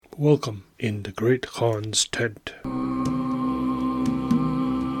Welcome in the Great Khan's tent.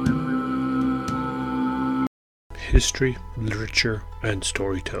 History, literature, and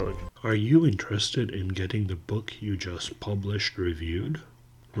storytelling. Are you interested in getting the book you just published reviewed?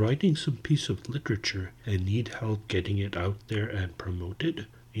 Writing some piece of literature and need help getting it out there and promoted?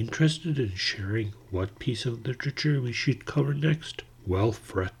 Interested in sharing what piece of literature we should cover next? Well,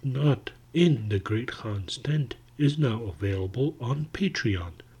 fret not. In the Great Khan's tent is now available on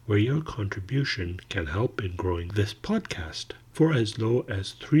Patreon, where your contribution can help in growing this podcast. For as low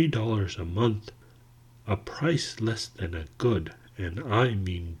as $3 a month, a price less than a good, and I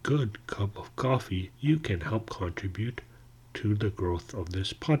mean good, cup of coffee, you can help contribute to the growth of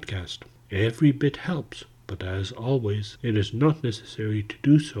this podcast. Every bit helps, but as always, it is not necessary to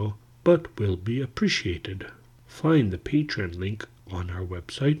do so, but will be appreciated. Find the Patreon link on our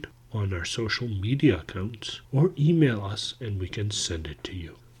website, on our social media accounts, or email us and we can send it to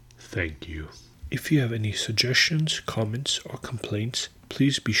you. Thank you. If you have any suggestions, comments, or complaints,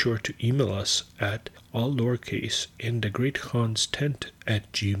 please be sure to email us at all lowercase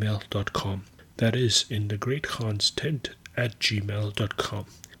inthegreatkhanstent@gmail.com. That is inthegreatkhanstent@gmail.com.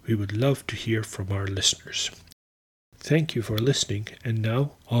 We would love to hear from our listeners. Thank you for listening, and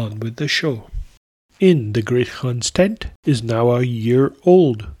now on with the show. In the Great Khan's tent is now a year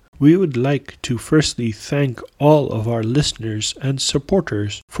old. We would like to firstly thank all of our listeners and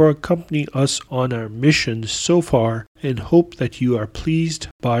supporters for accompanying us on our mission so far and hope that you are pleased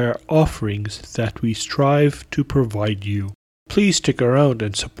by our offerings that we strive to provide you. Please stick around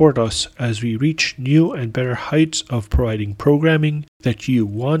and support us as we reach new and better heights of providing programming that you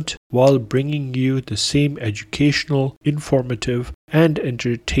want while bringing you the same educational, informative, and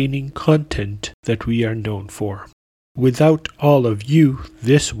entertaining content that we are known for. Without all of you,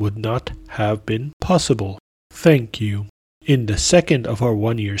 this would not have been possible. Thank you. In the second of our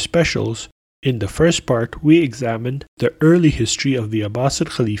one-year specials, in the first part, we examined the early history of the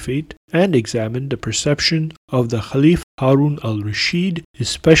Abbasid Caliphate and examined the perception of the Caliph Harun al-Rashid,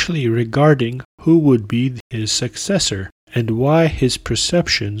 especially regarding who would be his successor and why his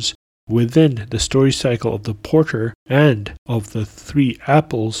perceptions within the story cycle of the Porter and of the Three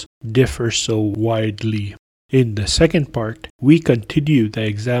Apples differ so widely. In the second part, we continue the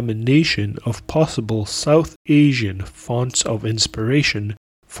examination of possible South Asian fonts of inspiration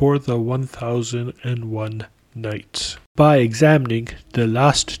for the 1001 Nights, by examining the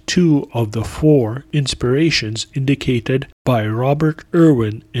last two of the four inspirations indicated by Robert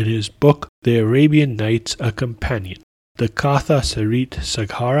Irwin in his book The Arabian Nights, a Companion, the Katha Sarit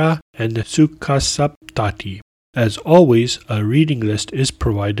Saghara and the Sukhasaptati. As always, a reading list is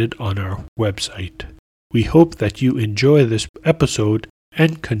provided on our website. We hope that you enjoy this episode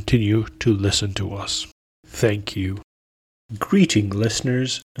and continue to listen to us. Thank you. Greeting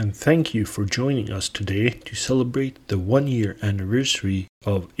listeners, and thank you for joining us today to celebrate the one-year anniversary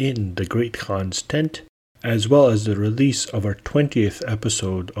of In the Great Khan's Tent, as well as the release of our 20th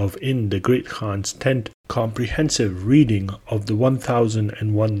episode of In the Great Khan's Tent, comprehensive reading of the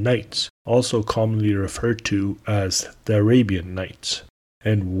 1001 Nights, also commonly referred to as the Arabian Nights.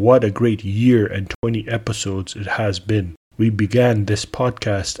 And what a great year and 20 episodes it has been. We began this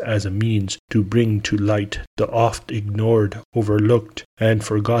podcast as a means to bring to light the oft ignored, overlooked, and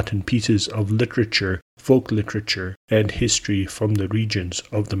forgotten pieces of literature, folk literature, and history from the regions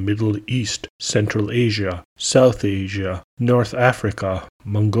of the Middle East, Central Asia, South Asia, North Africa,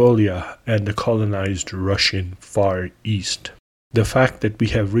 Mongolia, and the colonized Russian Far East. The fact that we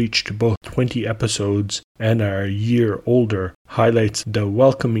have reached both 20 episodes and are a year older highlights the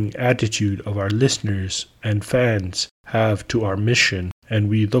welcoming attitude of our listeners and fans have to our mission, and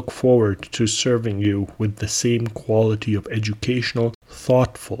we look forward to serving you with the same quality of educational,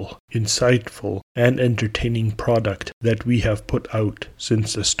 thoughtful, insightful, and entertaining product that we have put out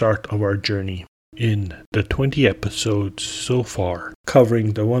since the start of our journey. In the 20 episodes so far,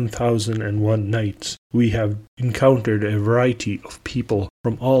 covering the 1001 Nights, we have encountered a variety of people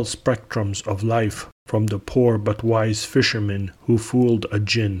from all spectrums of life, from the poor but wise fisherman who fooled a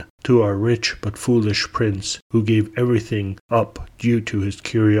jinn, to our rich but foolish prince who gave everything up due to his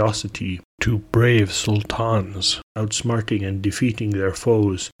curiosity, to brave sultans outsmarting and defeating their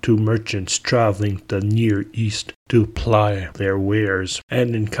foes, to merchants traveling the Near East to ply their wares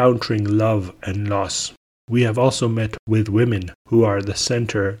and encountering love and loss. We have also met with women who are the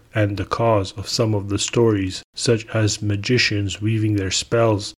center and the cause of some of the stories, such as magicians weaving their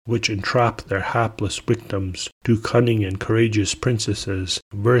spells which entrap their hapless victims, to cunning and courageous princesses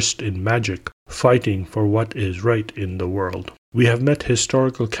versed in magic, fighting for what is right in the world. We have met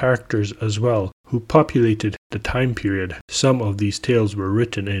historical characters as well, who populated the time period some of these tales were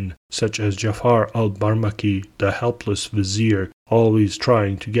written in, such as Jafar al-Barmaki, the helpless vizier, always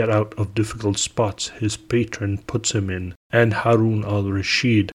trying to get out of difficult spots his patron puts him in, and Harun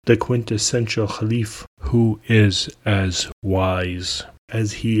al-Rashid, the quintessential Khalif, who is as wise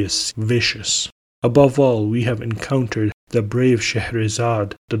as he is vicious. Above all, we have encountered the brave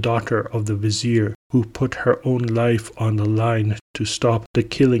Shahrazad, the daughter of the vizier, who put her own life on the line to stop the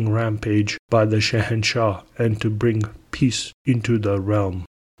killing rampage by the Shahanshah and to bring peace into the realm.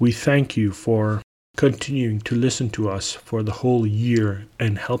 We thank you for continuing to listen to us for the whole year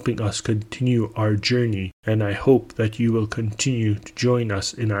and helping us continue our journey, and I hope that you will continue to join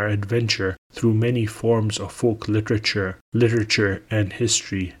us in our adventure through many forms of folk literature and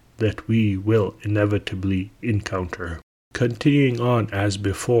history that we will inevitably encounter. Continuing on as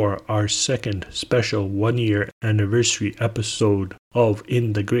before, our second special one-year anniversary episode of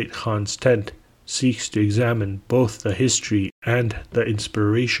In the Great Khan's Tent seeks to examine both the history and the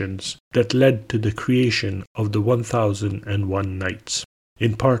inspirations that led to the creation of the 1001 Nights.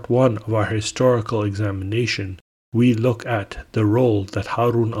 In part 1 of our historical examination, we look at the role that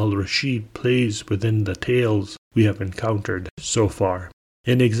Harun al-Rashid plays within the tales we have encountered so far.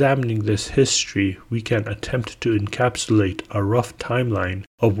 In examining this history, we can attempt to encapsulate a rough timeline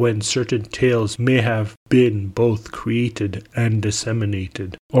of when certain tales may have been both created and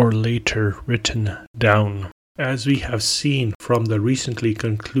disseminated, or later written down. As we have seen from the recently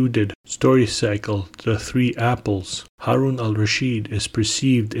concluded story cycle, The Three Apples, Harun al-Rashid is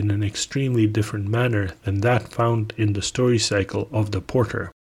perceived in an extremely different manner than that found in the story cycle of The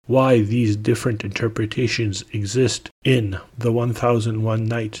Porter. Why these different interpretations exist in the 1001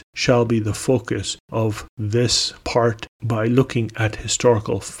 Nights shall be the focus of this part by looking at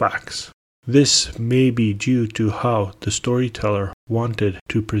historical facts. This may be due to how the storyteller wanted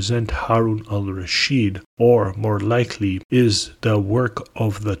to present Harun al-Rashid, or more likely is the work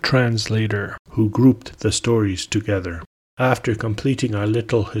of the translator who grouped the stories together. After completing our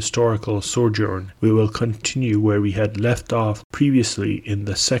little historical sojourn, we will continue where we had left off previously in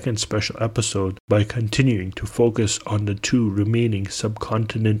the second special episode by continuing to focus on the two remaining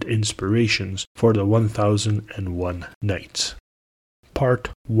subcontinent inspirations for the 1001 Nights. Part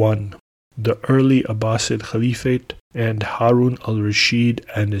 1. The Early Abbasid Caliphate and Harun al-Rashid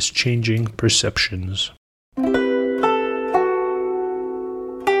and his changing perceptions.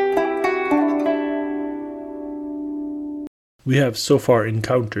 We have so far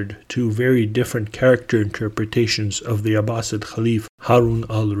encountered two very different character interpretations of the Abbasid Caliph Harun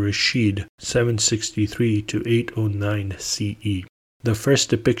al-Rashid, 763 to 809 CE. The first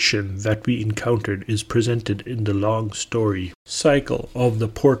depiction that we encountered is presented in the long story cycle of The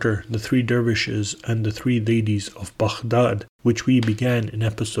Porter, the Three Dervishes, and the Three Ladies of Baghdad, which we began in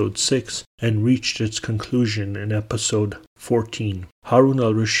episode 6 and reached its conclusion in episode 14. Harun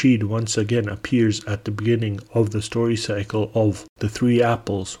al-Rashid once again appears at the beginning of the story cycle of The Three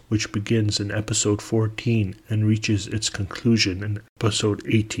Apples, which begins in episode 14 and reaches its conclusion in episode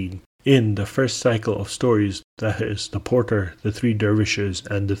 18. In the first cycle of stories, that is, The Porter, the Three Dervishes,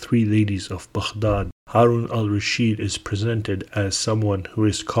 and the Three Ladies of Baghdad, Harun al-Rashid is presented as someone who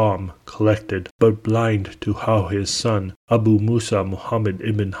is calm, collected, but blind to how his son, Abu Musa Muhammad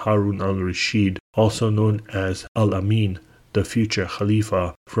ibn Harun al-Rashid, also known as Al-Amin, the future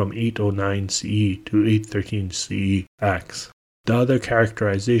Khalifa, from 809 CE to 813 CE, acts. The other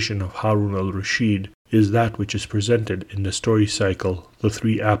characterization of Harun al-Rashid is that which is presented in the story cycle, The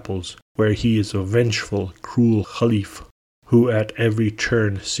Three Apples, where he is a vengeful, cruel Khalif, who at every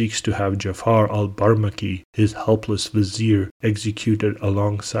turn seeks to have Jafar al-Barmaki, his helpless vizier, executed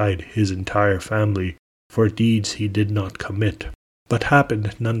alongside his entire family for deeds he did not commit, but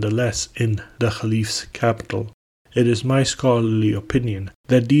happened nonetheless in the Khalif's capital. It is my scholarly opinion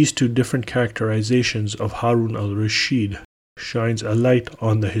that these two different characterizations of Harun al-Rashid shines a light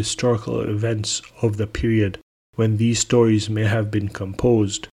on the historical events of the period when these stories may have been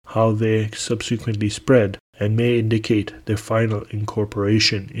composed, how they subsequently spread, and may indicate their final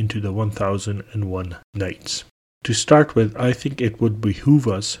incorporation into the 1001 Nights. To start with, I think it would behoove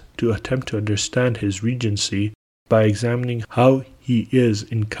us to attempt to understand his regency by examining how he is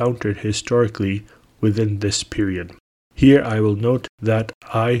encountered historically within this period. Here I will note that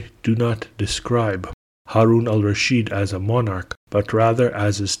I do not describe Harun al-Rashid as a monarch, but rather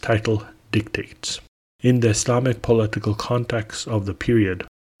as his title dictates. In the Islamic political context of the period,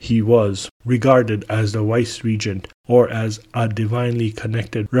 he was regarded as the vice-regent or as a divinely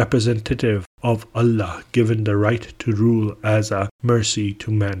connected representative of Allah given the right to rule as a mercy to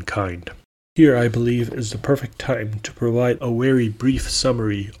mankind. Here I believe is the perfect time to provide a very brief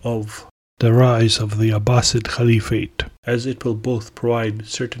summary of the rise of the Abbasid Caliphate, as it will both provide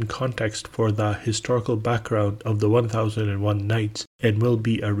certain context for the historical background of the 1001 Nights and will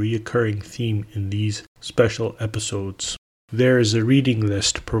be a recurring theme in these special episodes. There is a reading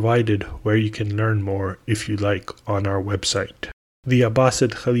list provided where you can learn more if you like on our website. The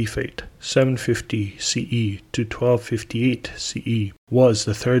Abbasid Caliphate, 750 CE to 1258 CE, was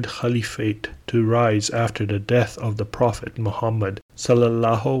the third caliphate to rise after the death of the Prophet Muhammad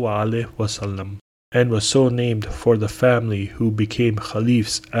sallallahu alaihi wasallam, and was so named for the family who became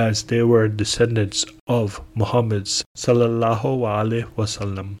caliphs as they were descendants of Muhammad's sallallahu alaihi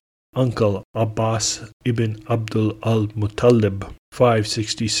wasallam uncle Abbas ibn Abdul al-Muttalib,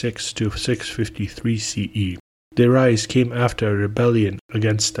 566 to 653 CE. Their rise came after a rebellion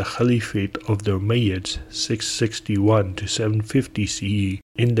against the Caliphate of the Umayyads, 661 to 750 CE,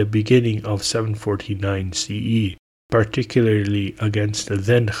 in the beginning of 749 CE, particularly against the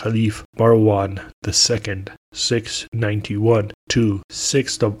then Caliph Marwan II, 691 to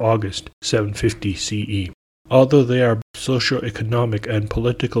 6th of August, 750 CE. Although there are socio-economic and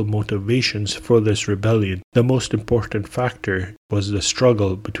political motivations for this rebellion, the most important factor was the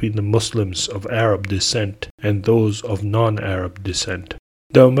struggle between the Muslims of Arab descent and those of non-Arab descent.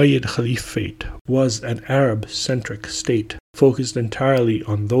 The Umayyad Caliphate was an Arab-centric state, focused entirely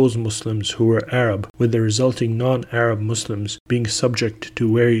on those Muslims who were Arab, with the resulting non-Arab Muslims being subject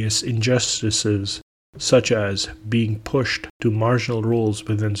to various injustices, such as being pushed to marginal roles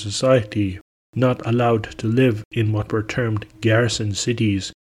within society, not allowed to live in what were termed garrison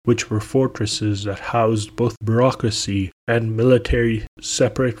cities, which were fortresses that housed both bureaucracy and military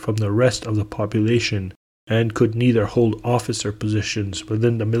separate from the rest of the population, and could neither hold officer positions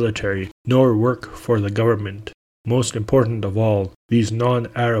within the military nor work for the government. Most important of all, these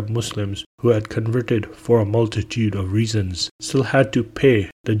non-Arab Muslims who had converted for a multitude of reasons still had to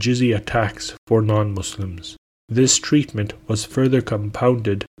pay the jizya tax for non-Muslims. This treatment was further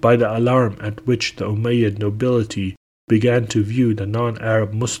compounded by the alarm at which the Umayyad nobility began to view the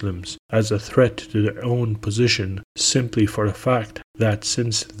non-Arab Muslims as a threat to their own position, simply for the fact that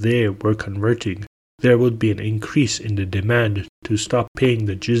since they were converting, there would be an increase in the demand to stop paying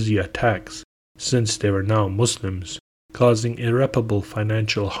the jizya tax, since they were now Muslims, causing irreparable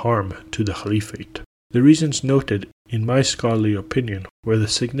financial harm to the Caliphate. The reasons noted, in my scholarly opinion, were the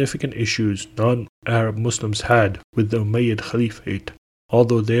significant issues non-Arab Muslims had with the Umayyad Caliphate,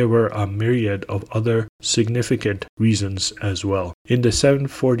 although there were a myriad of other significant reasons as well. In the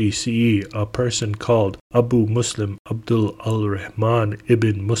 740 CE, a person called Abu Muslim Abdul al-Rahman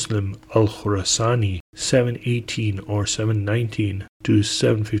ibn Muslim al-Khurasani, 718 or 719 to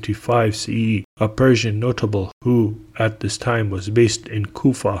 755 CE, a Persian notable who at this time was based in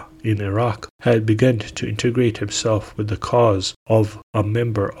Kufa in Iraq, had begun to integrate himself with the cause of a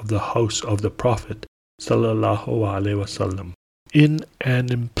member of the house of the Prophet sallallahu alaihi wasallam. In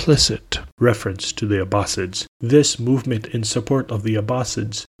an implicit reference to the Abbasids, this movement in support of the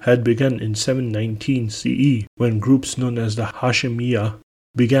Abbasids had begun in 719 CE, when groups known as the Hashemiyah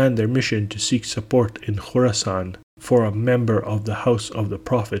began their mission to seek support in Khurasan for a member of the house of the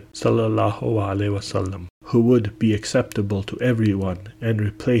Prophet ﷺ, who would be acceptable to everyone and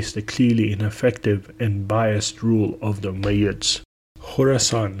replace the clearly ineffective and biased rule of the Umayyads.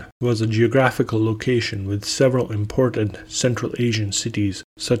 Khurasan was a geographical location with several important Central Asian cities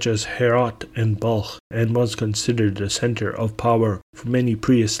such as Herat and Balkh, and was considered the center of power for many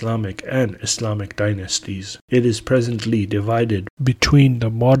pre-Islamic and Islamic dynasties. It is presently divided between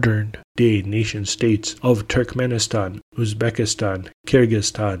the modern-day nation-states of Turkmenistan, Uzbekistan,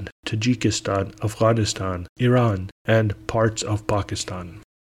 Kyrgyzstan, Tajikistan, Afghanistan, Iran, and parts of Pakistan.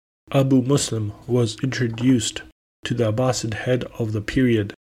 Abu Muslim was introduced to the Abbasid head of the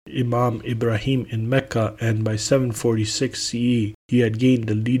period, Imam Ibrahim, in Mecca, and by 746 CE he had gained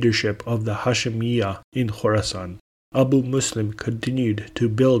the leadership of the Hashemiyah in Khurasan. Abu Muslim continued to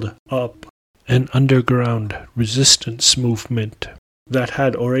build up an underground resistance movement that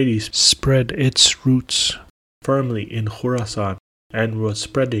had already spread its roots firmly in Khurasan and was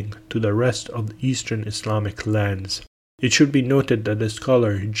spreading to the rest of the eastern Islamic lands. It should be noted that the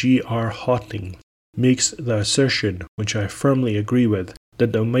scholar G.R. Hotting makes the assertion, which I firmly agree with,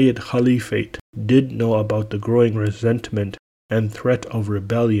 that the Umayyad Caliphate did know about the growing resentment and threat of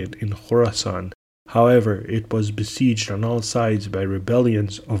rebellion in Khurasan. However, it was besieged on all sides by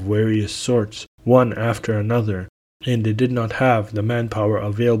rebellions of various sorts, one after another, and they did not have the manpower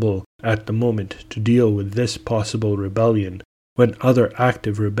available at the moment to deal with this possible rebellion when other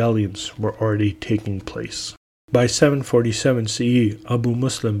active rebellions were already taking place. By 747 CE, Abu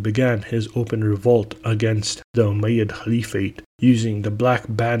Muslim began his open revolt against the Umayyad Caliphate, using the black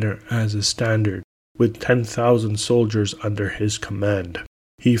banner as a standard, with 10,000 soldiers under his command.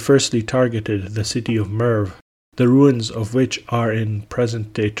 He firstly targeted the city of Merv, the ruins of which are in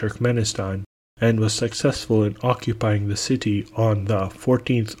present-day Turkmenistan, and was successful in occupying the city on the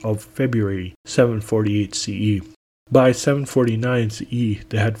 14th of February 748 CE. By 749 CE,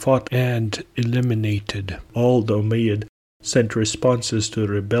 they had fought and eliminated all the Umayyad sent responses to the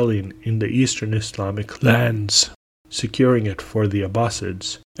rebellion in the eastern Islamic lands, securing it for the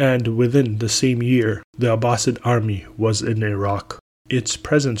Abbasids, and within the same year, the Abbasid army was in Iraq. Its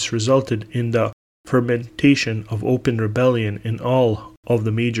presence resulted in the fermentation of open rebellion in all of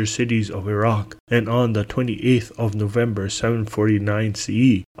the major cities of Iraq, and on the 28th of November 749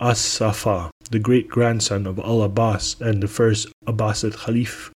 CE, As-Safa, the great-grandson of Al-Abbas and the first Abbasid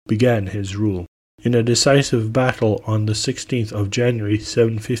Caliph, began his rule. In a decisive battle on the 16th of January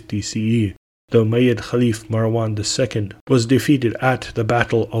 750 CE, the Umayyad Caliph Marwan II was defeated at the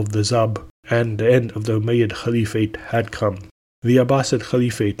Battle of the Zab, and the end of the Umayyad Caliphate had come. The Abbasid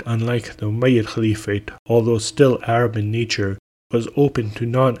Caliphate, unlike the Umayyad Caliphate, although still Arab in nature, was open to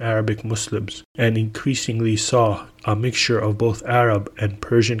non-Arabic Muslims and increasingly saw a mixture of both Arab and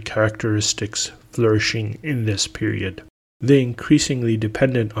Persian characteristics flourishing in this period. They increasingly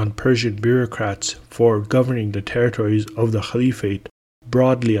depended on Persian bureaucrats for governing the territories of the Caliphate,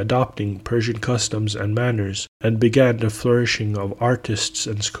 broadly adopting Persian customs and manners, and began the flourishing of artists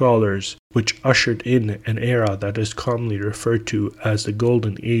and scholars, which ushered in an era that is commonly referred to as the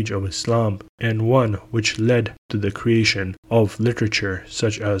Golden Age of Islam, and one which led to the creation of literature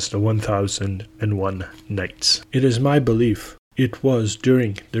such as the 1001 Nights. It is my belief it was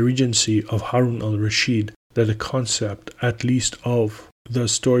during the regency of Harun al-Rashid that the concept, at least of the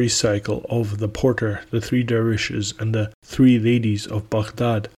story cycle of the porter, the three dervishes, and the three ladies of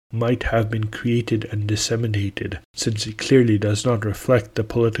Baghdad might have been created and disseminated, since it clearly does not reflect the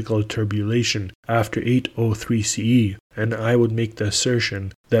political turbulation after 803 CE, and I would make the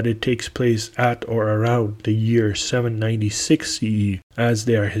assertion that it takes place at or around the year 796 CE, as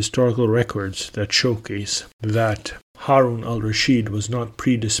they are historical records that showcase that Harun al-Rashid was not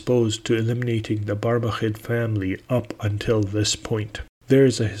predisposed to eliminating the Barmahid family up until this point. There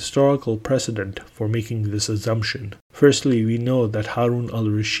is a historical precedent for making this assumption. Firstly, we know that Harun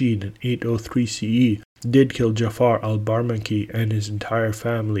al-Rashid in 803 CE did kill Jafar al-Barmaki and his entire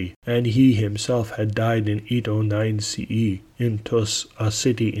family, and he himself had died in 809 CE in Tus, a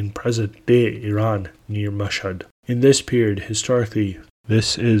city in present-day Iran near Mashhad. In this period, historically,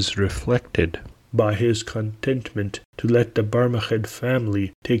 this is reflected by his contentment to let the Barmahid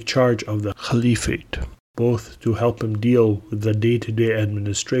family take charge of the Caliphate, both to help him deal with the day-to-day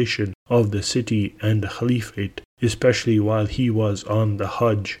administration of the city and the Caliphate, especially while he was on the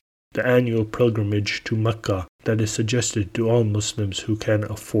Hajj, the annual pilgrimage to Mecca that is suggested to all Muslims who can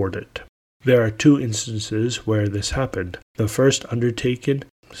afford it. There are two instances where this happened. The first undertaken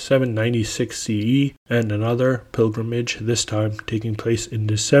 796 CE, and another pilgrimage, this time taking place in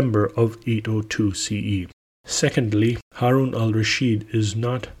December of 802 CE. Secondly, Harun al-Rashid is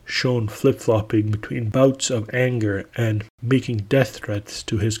not shown flip-flopping between bouts of anger and making death threats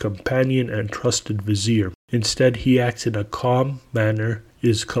to his companion and trusted vizier. Instead, he acts in a calm manner,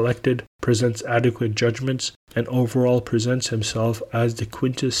 is collected, presents adequate judgments, and overall presents himself as the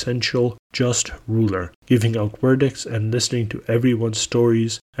quintessential just ruler, giving out verdicts and listening to everyone's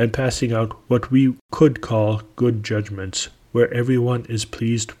stories and passing out what we could call good judgments, where everyone is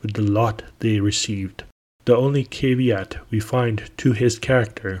pleased with the lot they received. The only caveat we find to his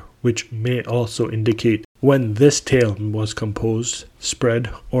character, which may also indicate when this tale was composed, spread,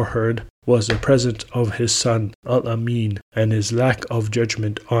 or heard, was the presence of his son Al-Amin and his lack of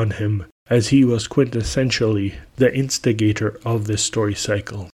judgment on him, as he was quintessentially the instigator of this story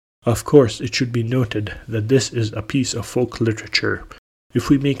cycle. Of course, it should be noted that this is a piece of folk literature. If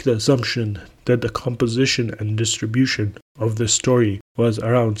we make the assumption that the composition and distribution of the story was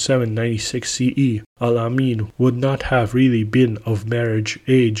around 796 CE, Al-Amin would not have really been of marriage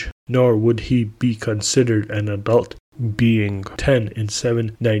age, nor would he be considered an adult, being 10 in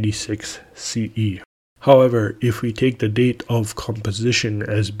 796 CE. However, if we take the date of composition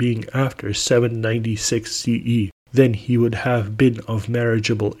as being after 796 CE, then he would have been of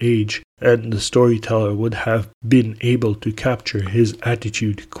marriageable age, and the storyteller would have been able to capture his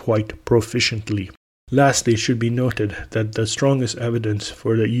attitude quite proficiently. Lastly, it should be noted that the strongest evidence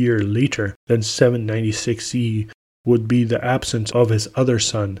for the year later than 796 CE would be the absence of his other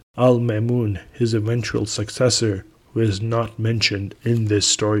son, Al-Mamun, his eventual successor, who is not mentioned in this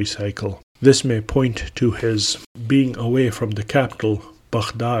story cycle. This may point to his being away from the capital,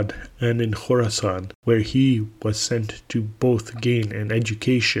 Baghdad, and in Khorasan, where he was sent to both gain an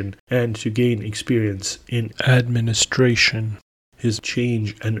education and to gain experience in administration. His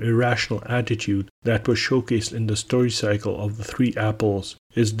change and irrational attitude that was showcased in the story cycle of the Three Apples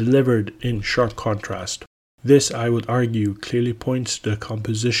is delivered in sharp contrast. This, I would argue, clearly points to the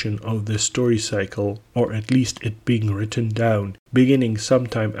composition of the story cycle, or at least it being written down, beginning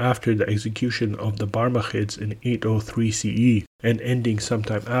sometime after the execution of the Barmakids in 803 CE, and ending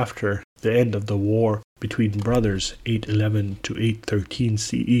sometime after the end of the war between brothers 811 to 813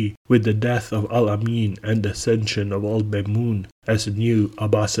 CE, with the death of Al-Amin and the ascension of Al-Ma'mun as the new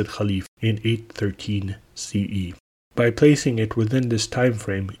Abbasid Khalif in 813 CE. By placing it within this time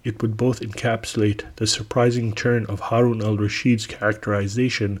frame, it would both encapsulate the surprising turn of Harun al-Rashid's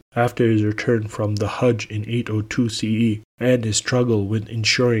characterization after his return from the Hajj in 802 CE and his struggle with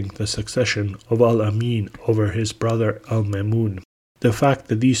ensuring the succession of Al-Amin over his brother Al-Ma'mun. The fact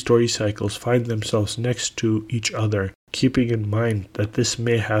that these story cycles find themselves next to each other, keeping in mind that this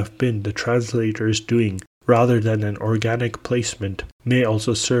may have been the translator's doing rather than an organic placement, may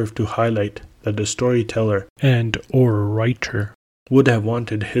also serve to highlight that the storyteller and or writer would have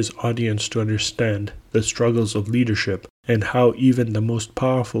wanted his audience to understand the struggles of leadership and how even the most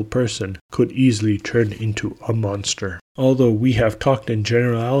powerful person could easily turn into a monster. Although we have talked in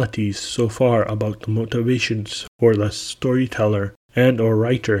generalities so far about the motivations for the storyteller and or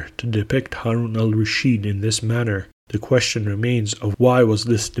writer to depict Harun al-Rashid in this manner, the question remains of why was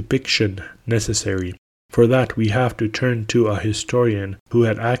this depiction necessary? For that, we have to turn to a historian who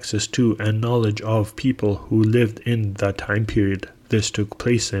had access to and knowledge of people who lived in the time period this took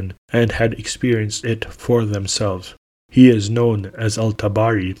place in and had experienced it for themselves. He is known as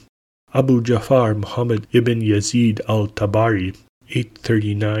Al-Tabari. Abu Ja'far Muhammad ibn Yazid al-Tabari,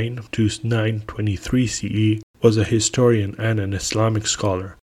 839 to 923 CE, was a historian and an Islamic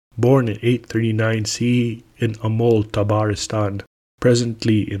scholar. Born in 839 CE in Amol, Tabaristan,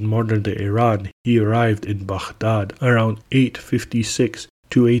 presently in modern-day Iran, he arrived in Baghdad around 856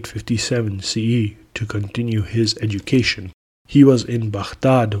 to 857 CE to continue his education. He was in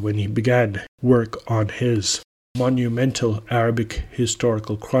Baghdad when he began work on his monumental Arabic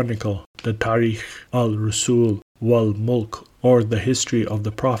historical chronicle, the Tarikh al-Rusul wal-Mulk, or the History of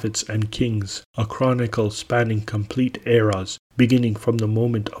the Prophets and Kings, a chronicle spanning complete eras, beginning from the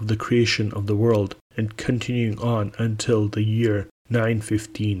moment of the creation of the world and continuing on until the year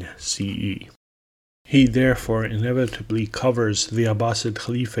 915 CE. He therefore inevitably covers the Abbasid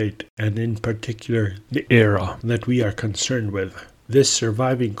Caliphate and in particular the era that we are concerned with. This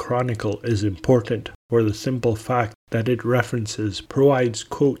surviving chronicle is important for the simple fact that it provides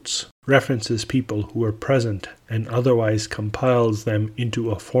quotes, references people who were present, and otherwise compiles them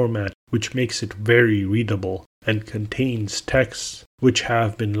into a format which makes it very readable and contains texts which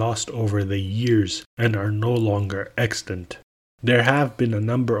have been lost over the years and are no longer extant. There have been a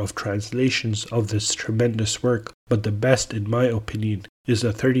number of translations of this tremendous work, but the best, in my opinion, is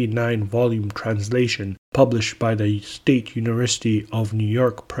a 39-volume translation published by the State University of New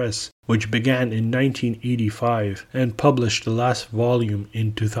York Press, which began in 1985 and published the last volume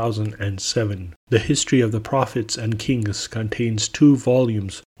in 2007. The History of the Prophets and Kings contains 2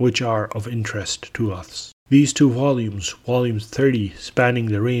 volumes which are of interest to us. These 2 volumes, volume 30 spanning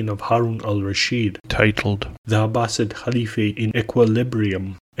the reign of Harun al-Rashid, titled The Abbasid Caliphate in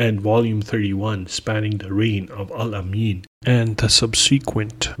Equilibrium, and volume 31 spanning the reign of Al-Amin and the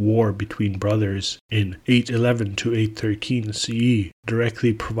subsequent war between brothers in 811 to 813 CE,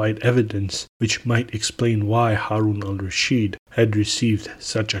 directly provide evidence which might explain why Harun al-Rashid had received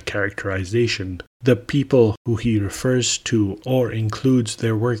such a characterization. The people who he refers to or includes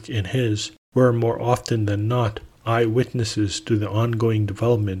their work in his were more often than not eyewitnesses to the ongoing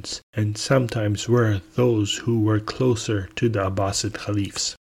developments and sometimes were those who were closer to the Abbasid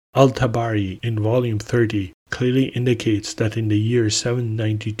Caliphs. Al-Tabari in volume 30 clearly indicates that in the year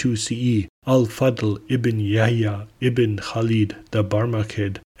 792 CE, Al-Fadl ibn Yahya ibn Khalid the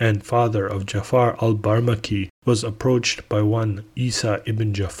Barmakid and father of Jafar al-Barmaki was approached by one Isa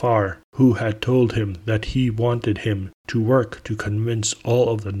ibn Jafar, who had told him that he wanted him to work to convince all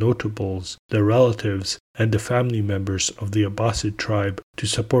of the notables, the relatives, and the family members of the Abbasid tribe to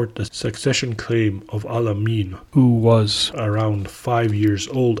support the succession claim of Al-Amin, who was around 5 years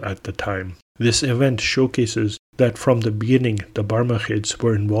old at the time. This event showcases that from the beginning the Barmakids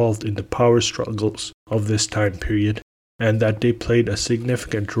were involved in the power struggles of this time period, and that they played a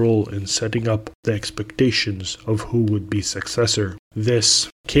significant role in setting up the expectations of who would be successor. This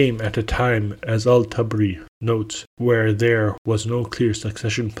came at a time, as al-Tabari notes, where there was no clear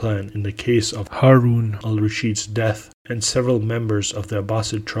succession plan in the case of Harun al-Rashid's death, and several members of the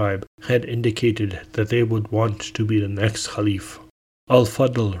Abbasid tribe had indicated that they would want to be the next Khalif.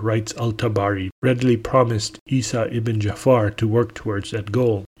 Al-Fadl, writes al-Tabari, readily promised Isa ibn Jafar to work towards that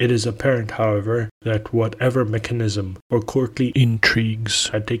goal. It is apparent, however, that whatever mechanism or courtly intrigues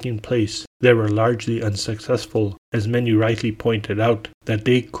had taken place, they were largely unsuccessful, as many rightly pointed out that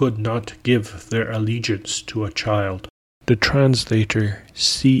they could not give their allegiance to a child. The translator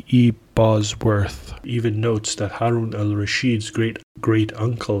C.E. Bosworth even notes that Harun al-Rashid's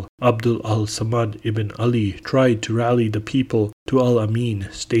great-uncle, Abdul al-Samad ibn Ali, tried to rally the people to al-Amin,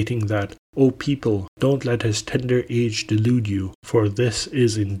 stating that, "O people, don't let his tender age delude you, for this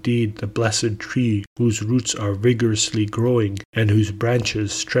is indeed the blessed tree whose roots are vigorously growing and whose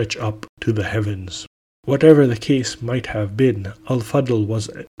branches stretch up to the heavens." Whatever the case might have been, al-Fadl was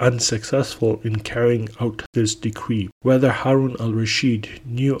unsuccessful in carrying out this decree. Whether Harun al-Rashid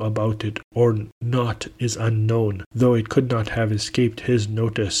knew about it or not is unknown, though it could not have escaped his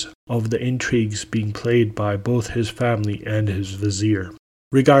notice of the intrigues being played by both his family and his vizier.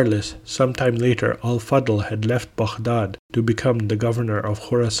 Regardless, sometime later al-Fadl had left Baghdad to become the governor of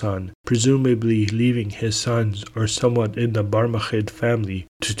Khorasan, presumably leaving his sons or someone in the Barmakhid family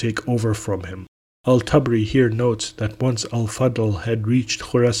to take over from him. Al-Tabari here notes that once al-Fadl had reached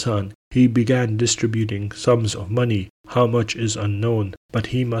Khorasan, he began distributing sums of money. How much is unknown, but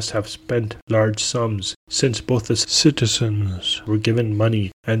he must have spent large sums, since both the citizens were given money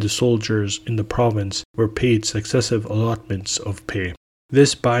and the soldiers in the province were paid successive allotments of pay.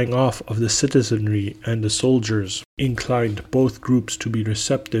 This buying off of the citizenry and the soldiers inclined both groups to be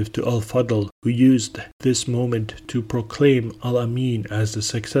receptive to al-Fadl, who used this moment to proclaim al-Amin as the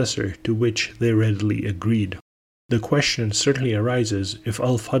successor, to which they readily agreed. The question certainly arises if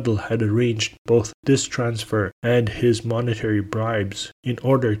al-Fadl had arranged both this transfer and his monetary bribes in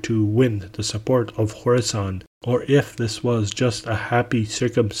order to win the support of Khorasan, or if this was just a happy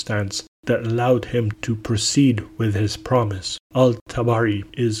circumstance that allowed him to proceed with his promise. Al-Tabari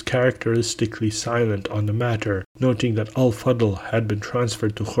is characteristically silent on the matter, noting that al-Fadl had been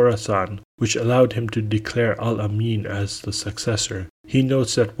transferred to Khorasan, which allowed him to declare al-Amin as the successor. He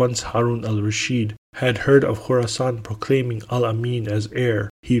notes that once Harun al-Rashid had heard of Khorasan proclaiming al-Amin as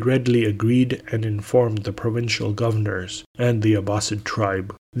heir, he readily agreed and informed the provincial governors and the Abbasid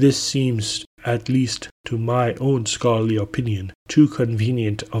tribe. This seems, at least to my own scholarly opinion, too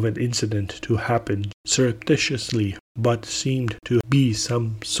convenient of an incident to happen surreptitiously, but seemed to be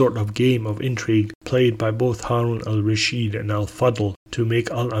some sort of game of intrigue played by both Harun al-Rashid and al-Fadl to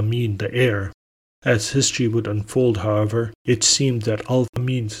make al-Amin the heir. As history would unfold, however, it seemed that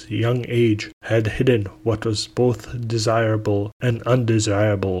al-Amin's young age had hidden what was both desirable and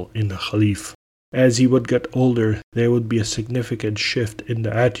undesirable in a Khalif. As he would get older, there would be a significant shift in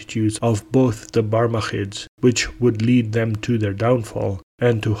the attitudes of both the Barmakhids, which would lead them to their downfall,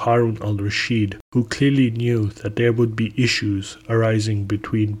 and to Harun al-Rashid, who clearly knew that there would be issues arising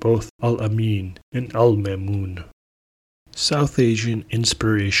between both al-Amin and al-Mamun. South Asian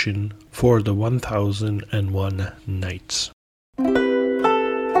inspiration for the 1001 Nights.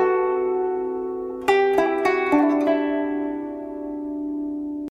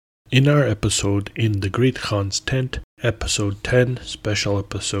 In our episode In the Great Khan's Tent, Episode 10, Special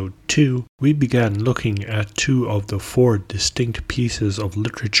Episode 2, we began looking at two of the four distinct pieces of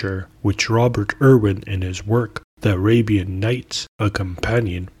literature which Robert Irwin in his work The Arabian Nights, a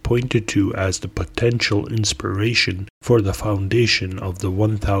Companion, pointed to as the potential inspiration for the foundation of the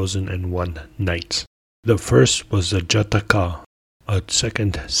 1001 Nights. The first was the Jataka, a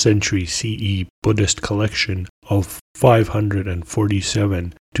 2nd century CE Buddhist collection of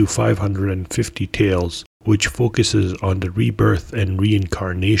 547 to 550 tales, which focuses on the rebirth and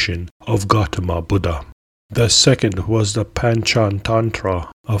reincarnation of Gautama Buddha. The second was the Panchan Tantra,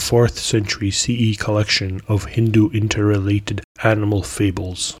 a 4th century CE collection of Hindu interrelated animal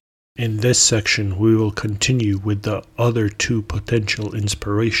fables. In this section, we will continue with the other two potential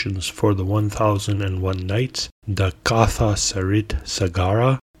inspirations for the 1001 Nights, the Katha Sarit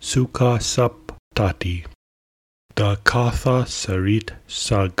Sagara, Sukha Saptati. The Katha Sarit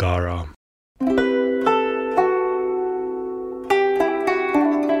Sagara.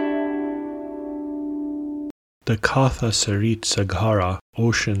 The Katha Sarit Sagara,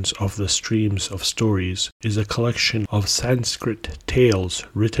 Oceans of the Streams of Stories, is a collection of Sanskrit tales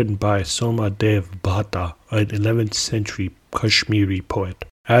written by Somadev Bhatta, an 11th century Kashmiri poet.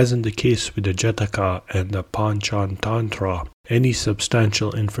 As in the case with the Jataka and the Panchantantra, any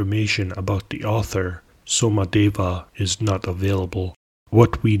substantial information about the author, Somadeva, is not available.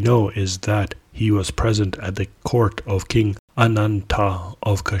 What we know is that he was present at the court of King Ananta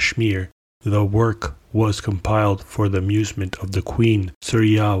of Kashmir. The work was compiled for the amusement of the Queen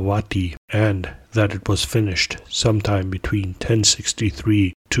Suryawati, and that it was finished sometime between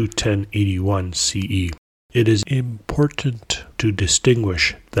 1063 to 1081 CE. It is important to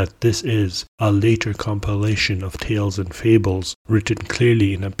distinguish that this is a later compilation of tales and fables written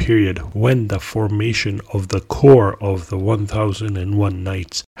clearly in a period when the formation of the core of the 1001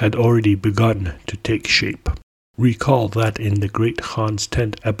 Nights had already begun to take shape. Recall that in the Great Khan's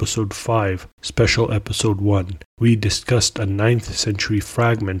Tent Episode 5, Special Episode 1, we discussed a 9th century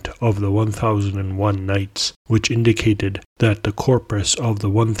fragment of the 1001 Nights, which indicated that the corpus of the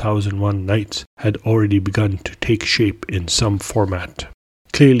 1001 Nights had already begun to take shape in some format.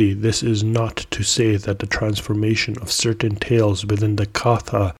 Clearly, this is not to say that the transformation of certain tales within the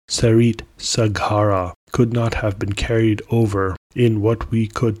Katha Sarit Saghara could not have been carried over in what we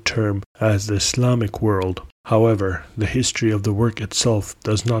could term as the Islamic world. However, the history of the work itself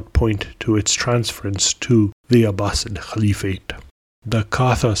does not point to its transference to the Abbasid Caliphate. The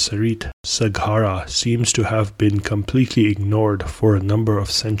Katha Sarit Saghara seems to have been completely ignored for a number of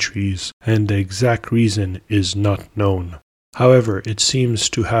centuries, and the exact reason is not known. However, it seems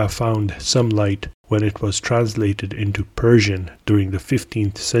to have found some light when it was translated into Persian during the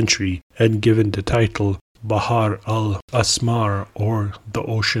 15th century and given the title Bahar al-Asmar, or The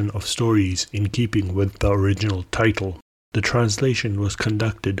Ocean of Stories, in keeping with the original title. The translation was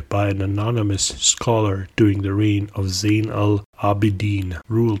conducted by an anonymous scholar during the reign of Zayn al-Abidin,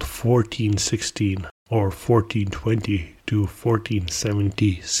 ruled 1416 or 1420 to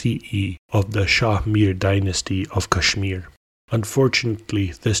 1470 CE of the Shah Mir dynasty of Kashmir.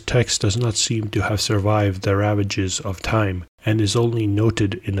 Unfortunately, this text does not seem to have survived the ravages of time and is only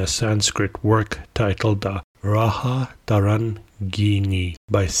noted in a Sanskrit work titled the Raha Tarangini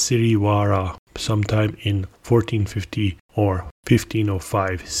by Siriwara sometime in 1450 or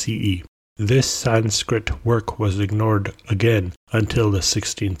 1505 CE. This Sanskrit work was ignored again until the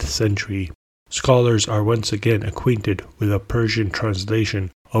 16th century. Scholars are once again acquainted with a Persian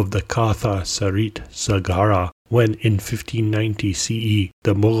translation of the Katha Sarit Saghara when in 1590 CE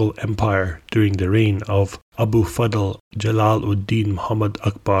the Mughal Empire during the reign of Abu Fadl Jalaluddin Muhammad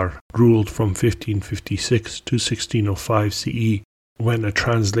Akbar ruled from 1556 to 1605 CE, when a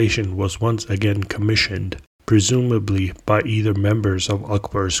translation was once again commissioned, presumably by either members of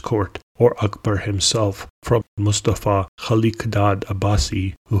Akbar's court or Akbar himself, from Mustafa Khaliqdad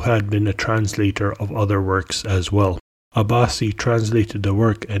Abbasi, who had been a translator of other works as well. Abbasi translated the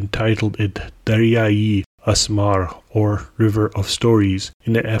work and titled it Darya-i Asmar, or River of Stories,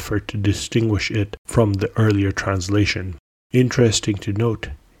 in an effort to distinguish it from the earlier translation. Interesting to note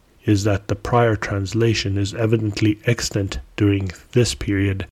is that the prior translation is evidently extant during this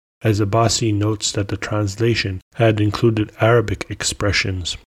period, as Abbasi notes that the translation had included Arabic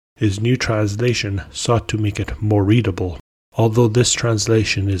expressions. His new translation sought to make it more readable. Although this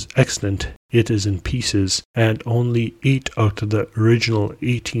translation is extant, it is in pieces, and only 8 out of the original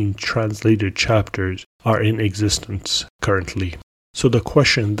 18 translated chapters are in existence currently. So the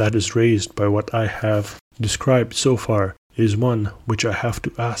question that is raised by what I have described so far is one which I have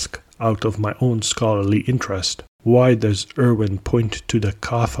to ask out of my own scholarly interest. Why does Irwin point to the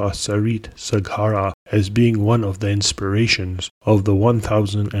Katha Sarit Saghara as being one of the inspirations of the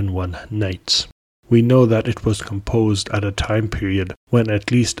 1001 Nights? We know that it was composed at a time period when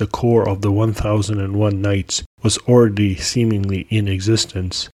at least the core of the 1001 Nights was already seemingly in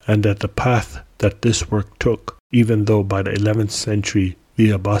existence, and that the path that this work took, even though by the 11th century the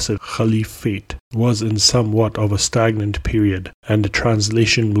Abbasid Caliphate was in somewhat of a stagnant period, and the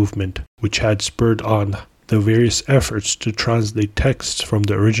translation movement, which had spurred on the various efforts to translate texts from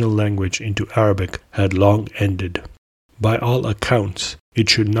the original language into Arabic, had long ended. By all accounts, it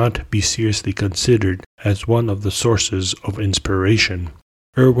should not be seriously considered as one of the sources of inspiration.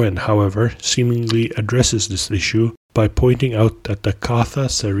 Irwin, however, seemingly addresses this issue by pointing out that the Katha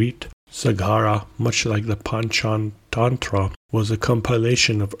Sarit Saghara, much like the Panchantantra, was a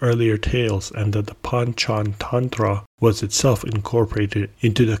compilation of earlier tales, and that the Panchantantra was itself incorporated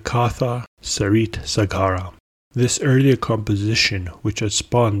into the Katha Sarit Saghara. This earlier composition, which had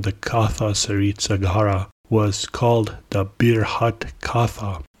spawned the Katha Sarit Saghara, was called the Birhat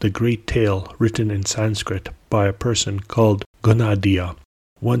Katha, the great tale written in Sanskrit by a person called Gunadiya.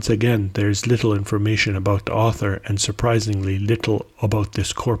 Once again, there is little information about the author and surprisingly little about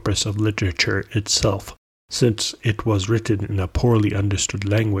this corpus of literature itself. since it was written in a poorly understood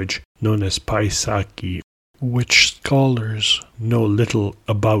language known as Paisaki, which scholars know little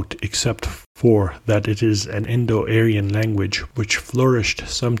about except for that it is an Indo-Aryan language which flourished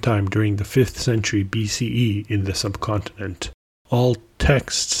sometime during the 5th century BCE in the subcontinent. All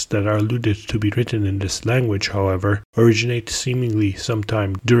texts that are alluded to be written in this language, however, originate seemingly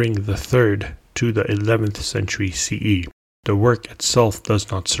sometime during the 3rd to the 11th century CE. The work itself does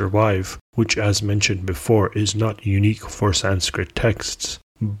not survive, which as mentioned before is not unique for Sanskrit texts,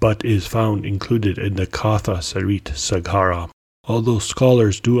 but is found included in the Katha Sarit Saghara. Although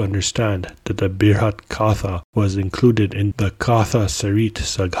scholars do understand that the Birhat Katha was included in the Katha Sarit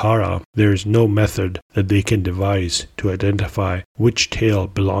Saghara, there is no method that they can devise to identify which tale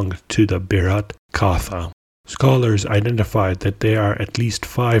belonged to the Birhat Katha. Scholars identified that there are at least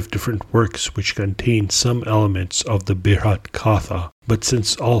 5 different works which contain some elements of the Birhat Katha, but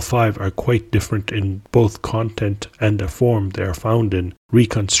since all 5 are quite different in both content and the form they are found in,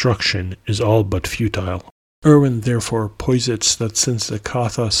 reconstruction is all but futile. Irwin therefore posits that since the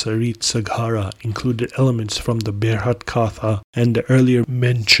Katha Sarit Saghara included elements from the Birhat Katha and the earlier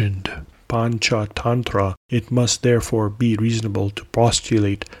mentioned Pancha Tantra, it must therefore be reasonable to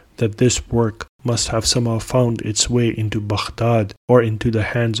postulate that this work must have somehow found its way into Baghdad or into the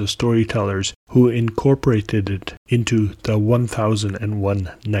hands of storytellers who incorporated it into the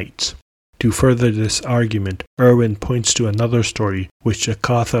 1001 Nights. To further this argument, Irwin points to another story which the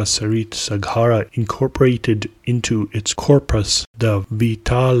Katha Sarit Saghara incorporated into its corpus, the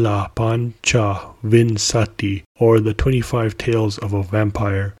Vitala Pancha Vinsati, or the 25 Tales of a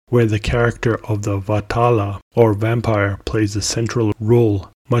Vampire, where the character of the Vatala, or vampire, plays the central role,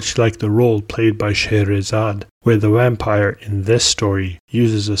 much like the role played by Scheherazade, where the vampire in this story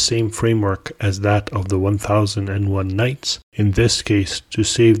uses the same framework as that of the 1001 Nights, in this case to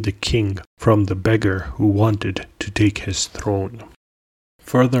save the king from the beggar who wanted to take his throne.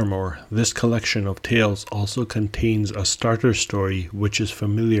 Furthermore, this collection of tales also contains a starter story which is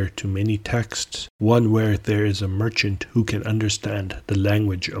familiar to many texts, one where there is a merchant who can understand the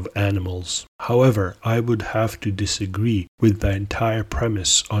language of animals. However, I would have to disagree with the entire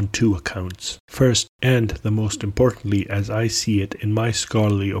premise on 2 accounts. First, and the most importantly as I see it in my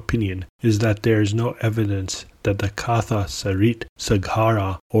scholarly opinion, is that there is no evidence that the Katha Sarit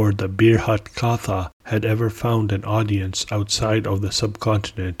Saghara or the Birhat Katha had ever found an audience outside of the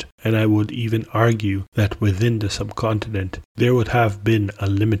subcontinent, and I would even argue that within the subcontinent there would have been a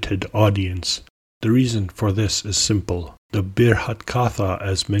limited audience. The reason for this is simple. The Birhat Katha,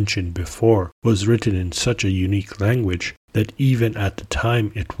 as mentioned before, was written in such a unique language that even at the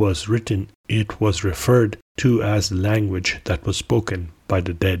time it was written, it was referred to as the language that was spoken by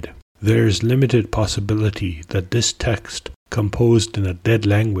the dead. There is limited possibility that this text, composed in a dead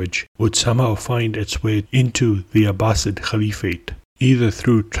language, would somehow find its way into the Abbasid Caliphate, either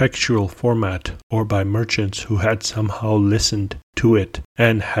through textual format or by merchants who had somehow listened to it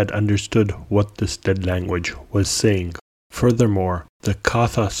and had understood what this dead language was saying. Furthermore, the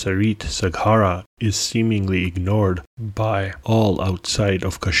Katha Sarit Saghara is seemingly ignored by all outside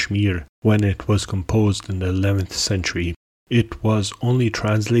of Kashmir when it was composed in the 11th century. It was only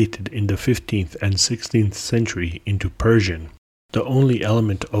translated in the 15th and 16th century into Persian. The only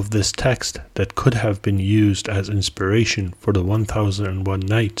element of this text that could have been used as inspiration for the 1001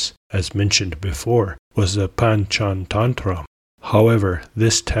 Nights, as mentioned before, was the Panchan Tantra. However,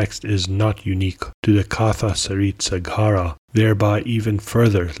 this text is not unique to the Katha Sarit Saghara, thereby even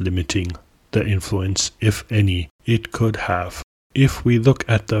further limiting the influence, if any, it could have. If we look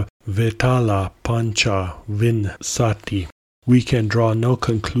at the Vetala Pancha Vinsati, we can draw no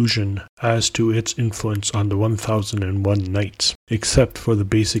conclusion as to its influence on the 1001 Nights, except for the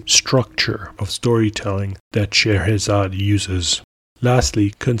basic structure of storytelling that Scheherazade uses.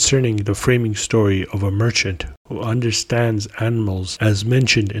 Lastly, concerning the framing story of a merchant who understands animals, as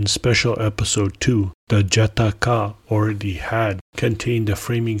mentioned in special episode 2, the Jataka or the Had contained the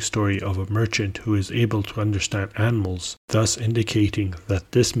framing story of a merchant who is able to understand animals, thus indicating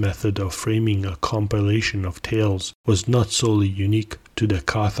that this method of framing a compilation of tales was not solely unique to the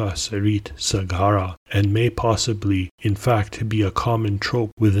Katha Sarit Saghara and may possibly, in fact, be a common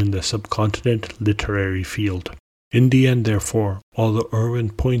trope within the subcontinent literary field. In the end, therefore, although Irwin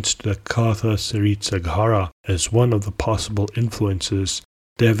points to the Katha Sarit Saghara as one of the possible influences,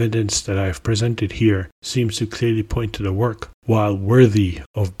 the evidence that I have presented here seems to clearly point to the work, while worthy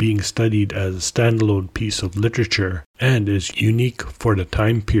of being studied as a standalone piece of literature and is unique for the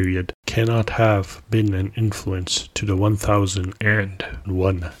time period, cannot have been an influence to the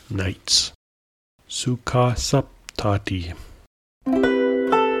 1001 Nights. Sukha Saptati.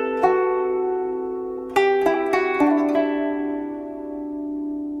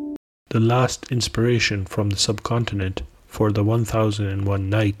 The last inspiration from the subcontinent for the 1001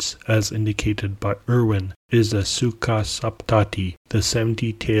 Nights, as indicated by Irwin, is the Sukha Saptati, the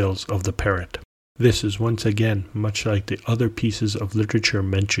 70 Tales of the Parrot. This is once again, much like the other pieces of literature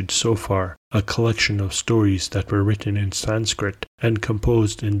mentioned so far, a collection of stories that were written in Sanskrit and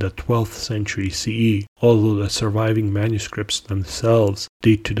composed in the 12th century CE, although the surviving manuscripts themselves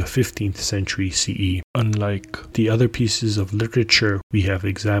date to the 15th century CE. Unlike the other pieces of literature we have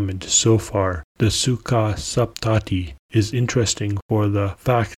examined so far, the Sukha Saptati is interesting for the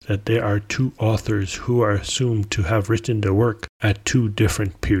fact that there are two authors who are assumed to have written the work at two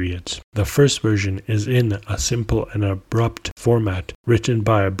different periods. The first version is in a simple and abrupt format written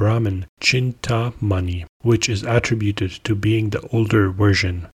by a Brahmin, Chintamani, which is attributed to being the older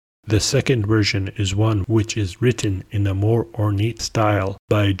version. The second version is one which is written in a more ornate style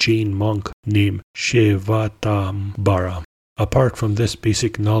by a Jain monk named Shevatambara. Apart from this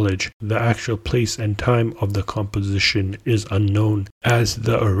basic knowledge, the actual place and time of the composition is unknown, as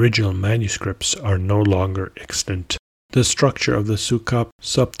the original manuscripts are no longer extant. The structure of the Sukha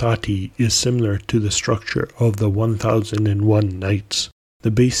Saptati is similar to the structure of the 1001 Nights. The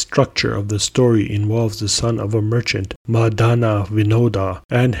base structure of the story involves the son of a merchant, Madana Vinoda,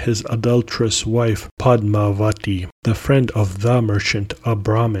 and his adulterous wife, Padmavati. The friend of the merchant, a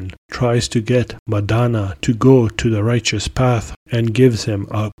Brahmin, tries to get Madana to go to the righteous path and gives him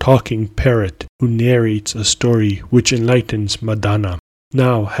a talking parrot who narrates a story which enlightens Madana.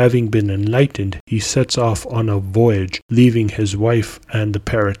 Now, having been enlightened, he sets off on a voyage, leaving his wife and the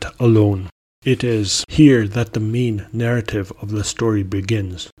parrot alone. It is here that the main narrative of the story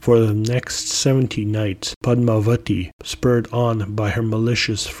begins. For the next 70 nights, Padmavati, spurred on by her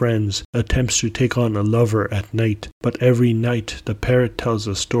malicious friends, attempts to take on a lover at night, but every night the parrot tells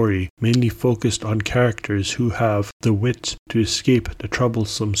a story, mainly focused on characters who have the wits to escape the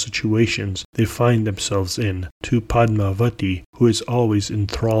troublesome situations they find themselves in, to Padmavati, who is always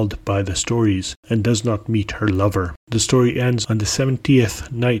enthralled by the stories and does not meet her lover. The story ends on the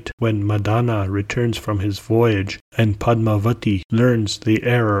 70th night when Madana returns from his voyage and Padmavati learns the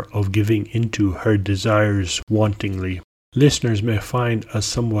error of giving into her desires wantingly. Listeners may find a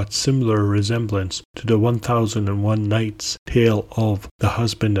somewhat similar resemblance to the 1001 Nights tale of the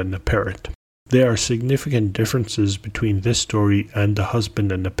husband and the parrot. There are significant differences between this story and the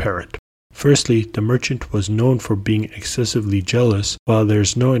husband and the parrot. Firstly, the merchant was known for being excessively jealous, while there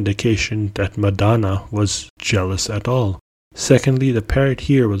is no indication that Madana was jealous at all. Secondly, the parrot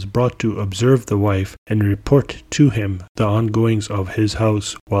here was brought to observe the wife and report to him the ongoings of his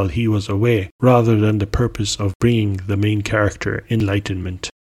house while he was away, rather than the purpose of bringing the main character enlightenment.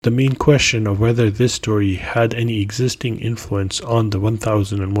 The main question of whether this story had any existing influence on the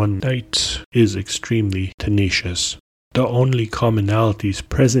 1001 Nights is extremely tenacious. The only commonalities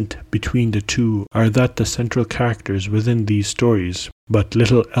present between the two are that the central characters within these stories, but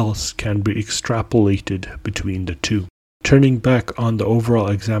little else can be extrapolated between the two. Turning back on the overall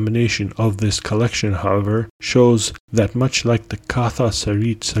examination of this collection, however, shows that much like the Katha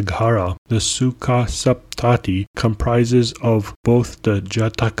Sarit Saghara, the Sukha Saptati comprises of both the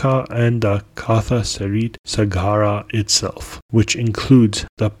Jataka and the Katha Sarit Saghara itself, which includes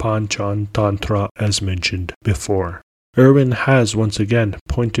the Panchan Tantra as mentioned before. Irwin has once again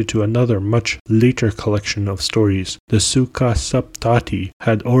pointed to another much later collection of stories. The Sukha Saptati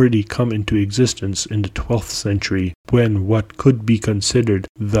had already come into existence in the 12th century, when what could be considered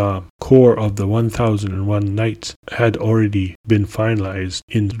the core of the 1001 Nights had already been finalized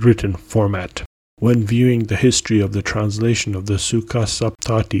in written format. When viewing the history of the translation of the Sukha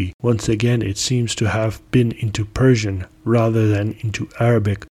Saptati, once again it seems to have been into Persian rather than into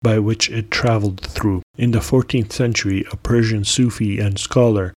Arabic, by which it traveled through. In the 14th century, a Persian Sufi and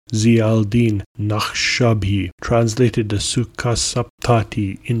scholar, Ziauddin Naqshbandi, translated the Sukha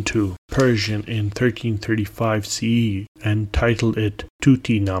Saptati into Persian in 1335 CE and titled it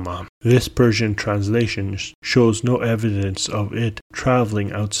Tuti-Nama. This Persian translation shows no evidence of it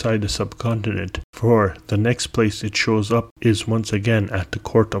traveling outside the subcontinent, for the next place it shows up is once again at the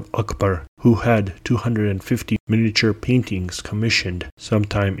court of Akbar, who had 250 miniature paintings commissioned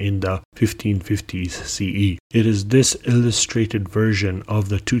sometime in the 1550s CE. It is this illustrated version of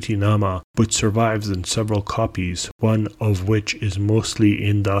the Tuti-Nama which survives in several copies, one of which is mostly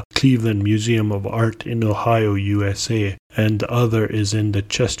in the Cleveland Museum of Art in Ohio, USA, and the other is in the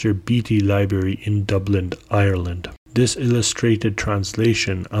Chester Beatty Library in Dublin, Ireland. This illustrated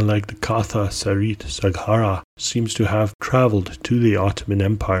translation, unlike the Katha Sarit Saghara, seems to have traveled to the Ottoman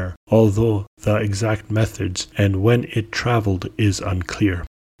Empire, although the exact methods and when it traveled is unclear.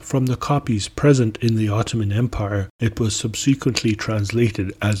 From the copies present in the Ottoman Empire, it was subsequently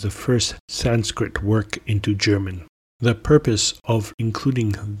translated as the first Sanskrit work into German. The purpose of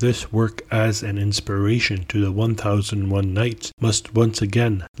including this work as an inspiration to the 1001 Nights must once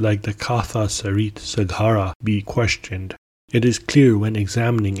again, like the Katha Sarit Saghara, be questioned. It is clear when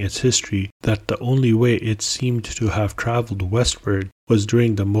examining its history that the only way it seemed to have travelled westward was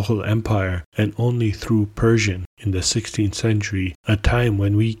during the Mughal Empire and only through Persian in the 16th century, a time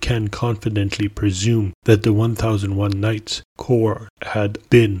when we can confidently presume that the 1001 Nights core had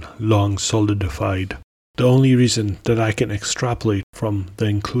been long solidified. The only reason that I can extrapolate from the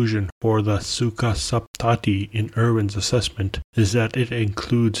inclusion for the Sukha Saptati in Irwin's assessment is that it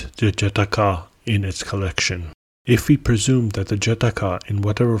includes the Jataka in its collection. If we presume that the Jataka, in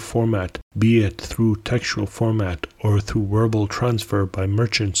whatever format, be it through textual format or through verbal transfer by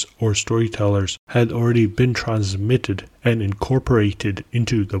merchants or storytellers, had already been transmitted and incorporated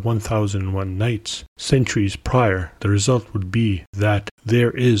into the 1001 Nights centuries prior, the result would be that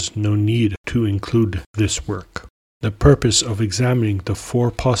there is no need to include this work. The purpose of examining the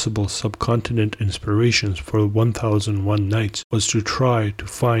 4 possible subcontinent inspirations for 1001 Nights was to try to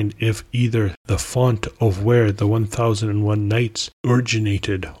find if either the font of where the 1001 Nights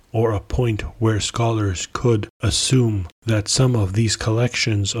originated or a point where scholars could assume that some of these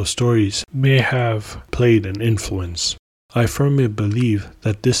collections of stories may have played an influence. I firmly believe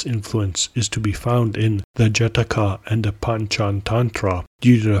that this influence is to be found in the Jataka and the Panchatantra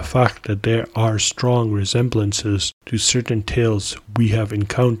due to the fact that there are strong resemblances to certain tales we have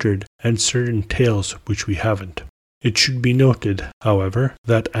encountered and certain tales which we haven't. It should be noted, however,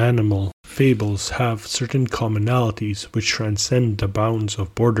 that animal fables have certain commonalities which transcend the bounds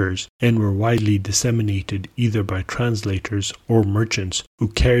of borders and were widely disseminated either by translators or merchants who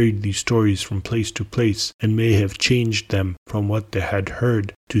carried these stories from place to place and may have changed them from what they had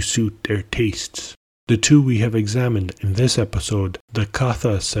heard to suit their tastes. The 2 we have examined in this episode, the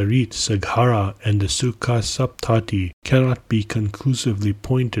Katha Sarit Saghara and the Sukha Saptati, cannot be conclusively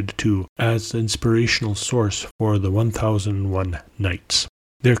pointed to as the inspirational source for the 1001 Nights.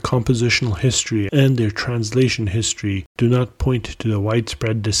 Their compositional history and their translation history do not point to the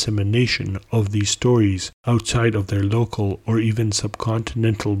widespread dissemination of these stories outside of their local or even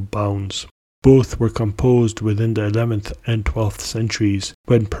subcontinental bounds. Both were composed within the 11th and 12th centuries,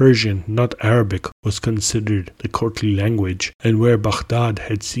 when Persian, not Arabic, was considered the courtly language, and where Baghdad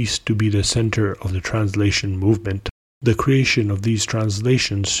had ceased to be the center of the translation movement. The creation of these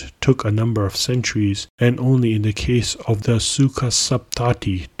translations took a number of centuries, and only in the case of the Sukha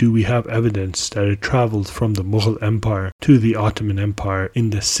Saptati do we have evidence that it traveled from the Mughal Empire to the Ottoman Empire in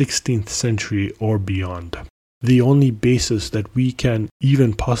the 16th century or beyond. The only basis that we can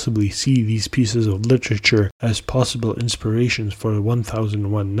even possibly see these pieces of literature as possible inspirations for the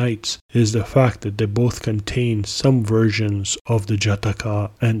 1001 Nights is the fact that they both contain some versions of the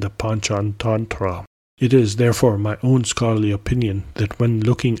Jataka and the Panchatantra. It is therefore my own scholarly opinion that when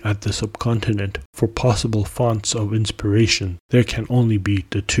looking at the subcontinent for possible fonts of inspiration, there can only be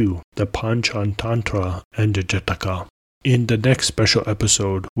the 2, the Panchatantra and the Jataka. In the next special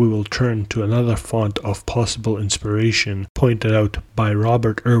episode, we will turn to another font of possible inspiration pointed out by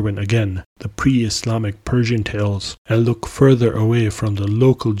Robert Irwin again, the pre-Islamic Persian tales, and look further away from the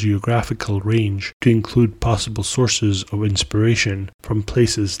local geographical range to include possible sources of inspiration from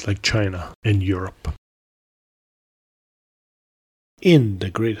places like China and Europe. In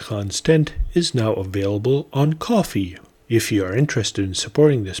the Great Khan's Tent is now available on Ko-fi. If you are interested in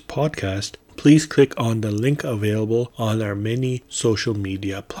supporting this podcast, please click on the link available on our many social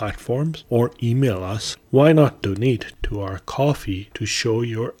media platforms or email us. Why not donate to our Ko-fi to show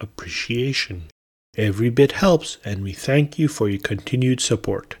your appreciation? Every bit helps, and we thank you for your continued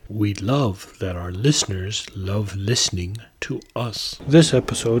support. We love that our listeners love listening to us. This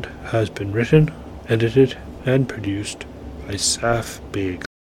episode has been written, edited, and produced by Saf Beg.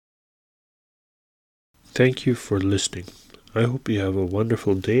 Thank you for listening. I hope you have a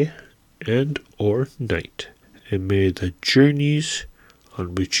wonderful day and or night, and may the journeys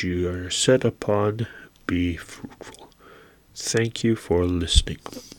on which you are set upon be fruitful. Thank you for listening.